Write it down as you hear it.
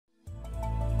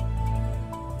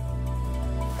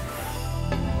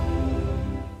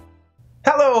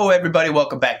Hello everybody,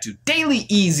 welcome back to Daily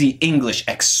Easy English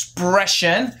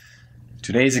Expression.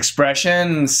 Today's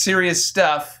expression, serious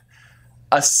stuff,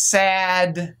 a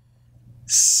sad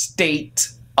state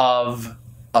of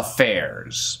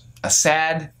affairs. A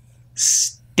sad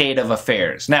state of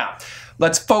affairs. Now,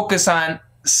 let's focus on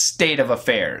state of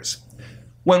affairs.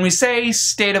 When we say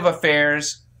state of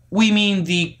affairs, we mean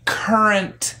the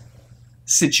current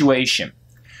situation,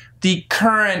 the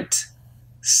current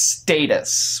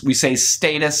status. We say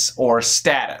status or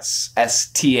status,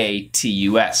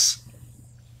 S-T-A-T-U-S.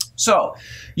 So,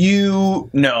 you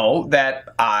know that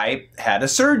I had a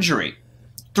surgery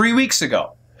 3 weeks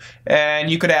ago. And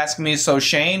you could ask me, so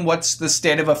Shane, what's the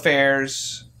state of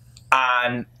affairs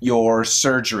on your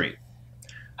surgery?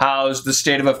 How's the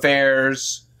state of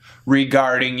affairs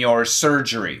regarding your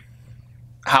surgery?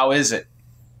 How is it?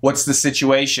 What's the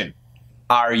situation?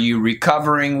 Are you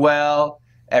recovering well?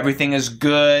 Everything is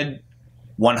good?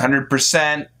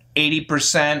 100%?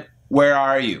 80%? Where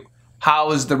are you?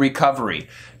 How is the recovery?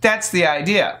 That's the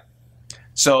idea.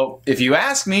 So if you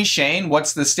ask me, Shane,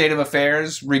 what's the state of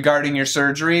affairs regarding your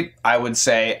surgery? I would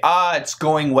say, it's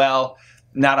going well.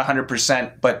 Not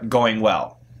 100%, but going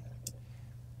well.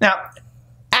 Now,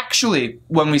 actually,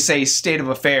 when we say state of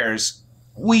affairs,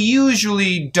 we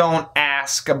usually don't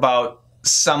ask about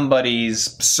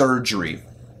somebody's surgery.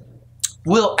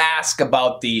 We'll ask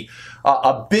about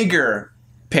a bigger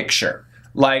picture,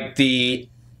 like the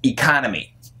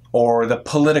economy or the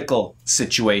political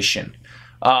situation,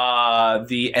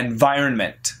 the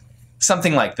environment,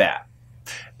 something like that.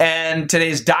 And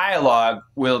today's dialogue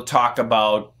will talk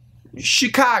about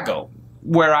Chicago,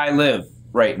 where I live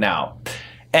right now.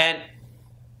 And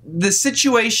the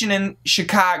situation in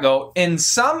Chicago, in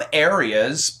some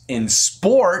areas, in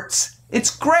sports,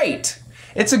 it's great.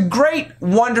 It's a great,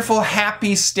 wonderful,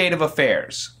 happy state of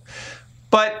affairs.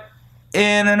 But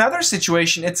in another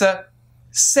situation, it's a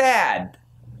sad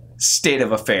state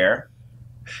of affair.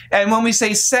 And when we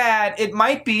say sad, it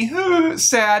might be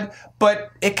sad,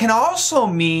 but it can also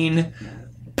mean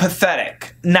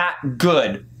pathetic, not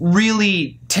good,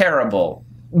 really terrible,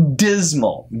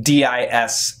 dismal,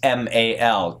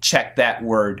 D-I-S-M-A-L. Check that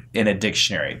word in a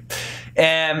dictionary.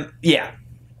 And yeah,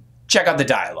 check out the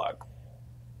dialogue.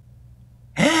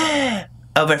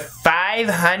 Over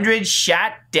 500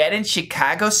 shot dead in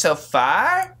Chicago so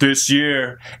far? This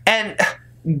year. And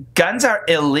guns are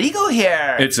illegal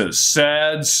here. It's a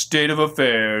sad state of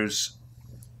affairs.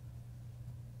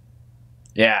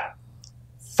 Yeah.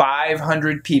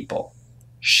 500 people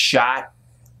shot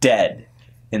dead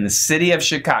in the city of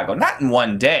Chicago. Not in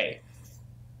one day.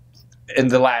 In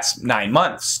the last 9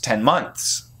 months, 10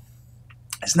 months.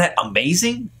 Isn't that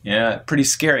amazing? Yeah, pretty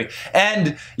scary.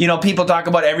 And, you know, people talk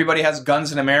about everybody has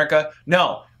guns in America.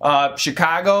 No,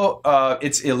 Chicago,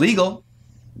 it's illegal.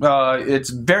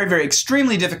 It's very, very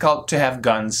extremely difficult to have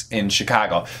guns in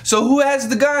Chicago. So who has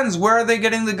the guns? Where are they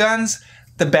getting the guns?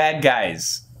 The bad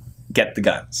guys get the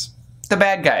guns. The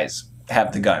bad guys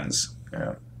have the guns.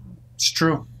 Yeah. It's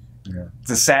true. Yeah. It's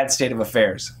a sad state of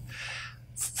affairs.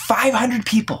 500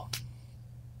 people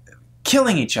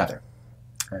killing each other.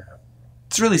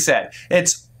 It's really sad.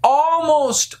 It's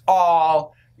almost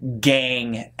all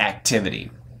gang activity.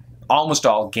 Almost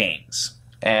all gangs.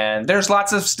 And there's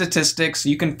lots of statistics.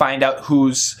 You can find out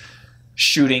who's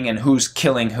shooting and who's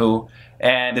killing who.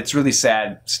 And it's really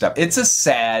sad stuff. It's a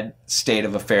sad state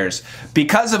of affairs.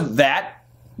 Because of that,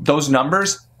 those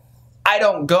numbers, I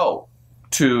don't go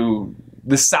to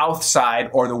the south side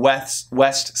or the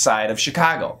west side of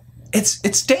Chicago.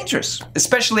 It's dangerous,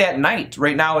 especially at night.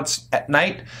 Right now it's at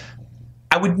night.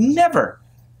 I would never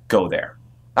go there.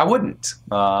 I wouldn't.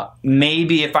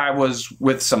 Maybe if I was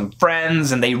with some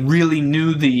friends and they really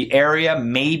knew the area,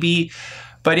 maybe.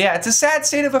 But yeah, it's a sad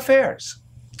state of affairs.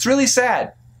 It's really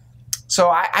sad. So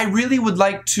I really would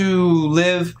like to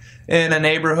live in a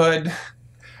neighborhood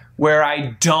where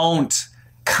I don't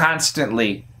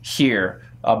constantly hear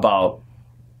about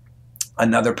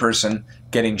another person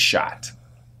getting shot.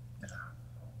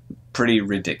 Pretty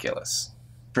ridiculous.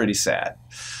 Pretty sad.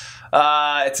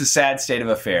 It's a sad state of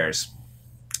affairs.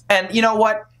 And you know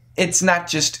what? It's not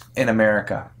just in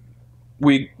America.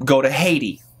 We go to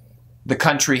Haiti, the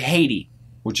country Haiti,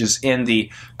 which is in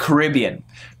the Caribbean.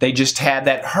 They just had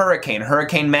that hurricane,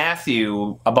 Hurricane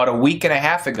Matthew, about a week and a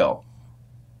half ago.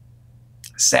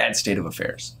 Sad state of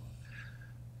affairs.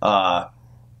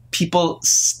 People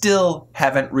still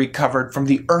haven't recovered from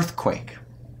the earthquake.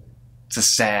 It's a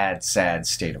sad, sad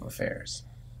state of affairs.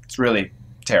 It's really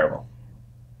terrible.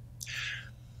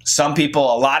 Some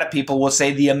people, a lot of people will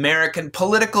say the American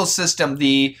political system,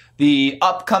 the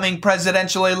upcoming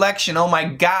presidential election. Oh my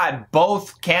God,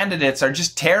 both candidates are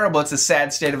just terrible. It's a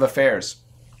sad state of affairs.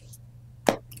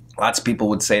 Lots of people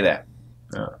would say that.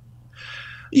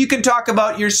 You can talk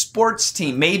about your sports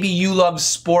team. Maybe you love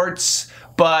sports,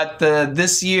 but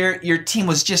this year your team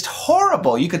was just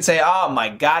horrible. You could say, oh my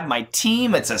God, my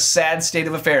team, it's a sad state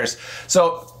of affairs.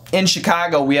 So in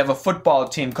Chicago, we have a football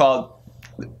team called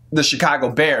the Chicago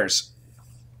Bears.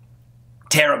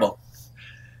 Terrible.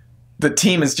 The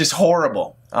team is just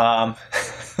horrible.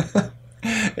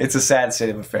 It's a sad state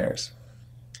of affairs.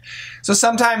 So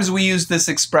sometimes we use this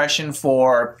expression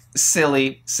for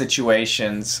silly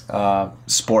situations,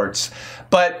 sports,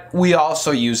 but we also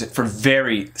use it for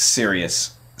very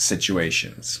serious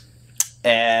situations.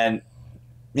 And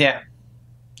yeah,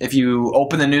 if you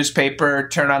open the newspaper,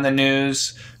 turn on the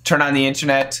news, turn on the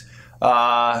internet,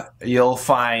 you'll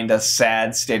find a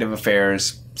sad state of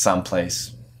affairs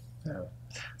someplace.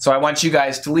 So I want you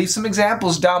guys to leave some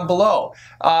examples down below.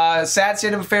 Sad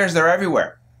state of affairs, they're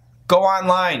everywhere. Go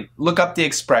online, look up the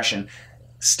expression,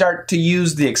 start to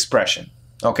use the expression,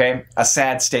 okay? A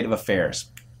sad state of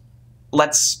affairs.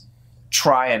 Let's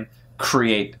try and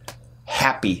create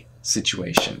happy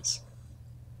situations.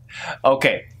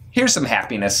 Okay, here's some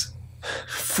happiness.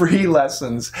 Free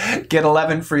lessons. Get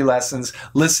 11 free lessons,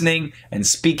 listening and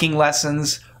speaking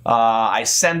lessons. I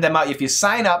send them out. If you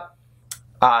sign up,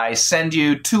 I send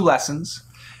you 2 lessons,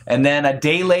 and then a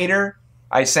day later,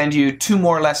 I send you 2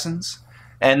 more lessons.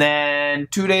 And then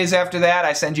 2 days after that,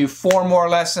 I send you 4 more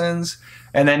lessons.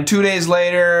 And then 2 days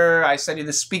later, I send you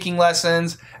the speaking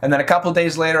lessons. And then a couple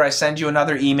days later, I send you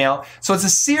another email. So it's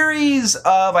a series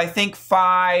of, I think,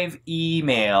 5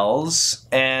 emails.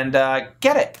 And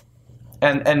get it.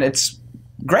 And it's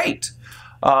great.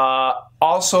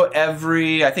 Also,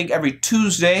 I think every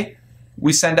Tuesday,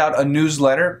 we send out a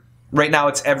newsletter. Right now,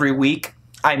 it's every week.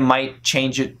 I might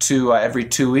change it to every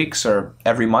 2 weeks or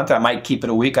every month. I might keep it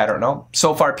a week. I don't know.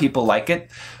 So far, people like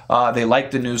it. They like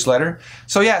the newsletter.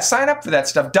 So yeah, sign up for that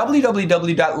stuff.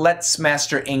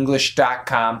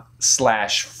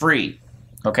 www.letsmasterenglish.com/free.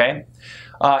 Okay?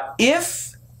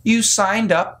 If you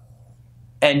signed up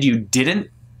and you didn't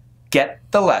get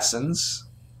the lessons,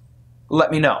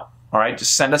 let me know. All right?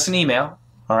 Just send us an email.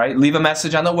 All right? Leave a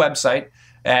message on the website,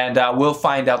 and we'll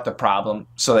find out the problem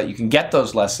so that you can get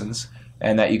those lessons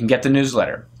and that you can get the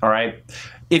newsletter, all right?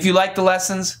 If you like the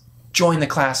lessons, join the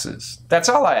classes. That's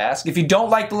all I ask. If you don't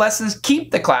like the lessons,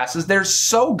 keep the classes. They're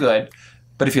so good.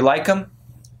 But if you like them,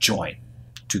 join.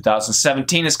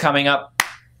 2017 is coming up.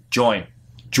 Join.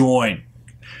 Join.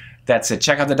 That's it.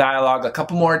 Check out the dialogue a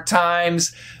couple more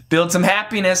times. Build some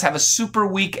happiness. Have a super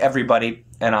week, everybody.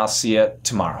 And I'll see you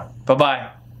tomorrow.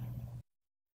 Bye-bye.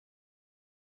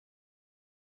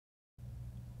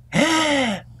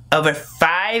 Over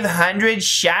 500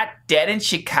 shot dead in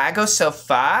Chicago so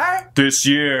far? This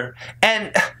year.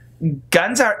 And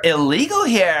guns are illegal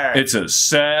here. It's a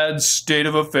sad state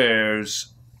of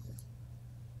affairs.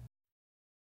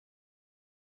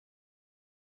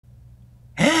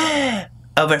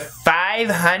 Over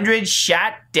 500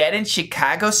 shot dead in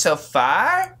Chicago so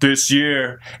far? This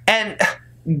year. And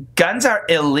guns are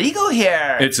illegal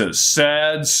here. It's a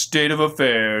sad state of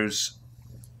affairs.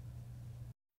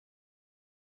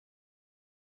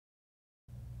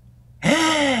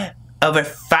 Over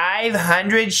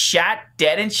 500 shot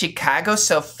dead in Chicago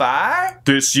so far?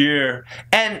 This year.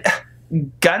 And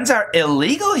guns are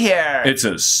illegal here. It's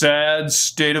a sad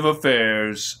state of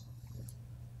affairs.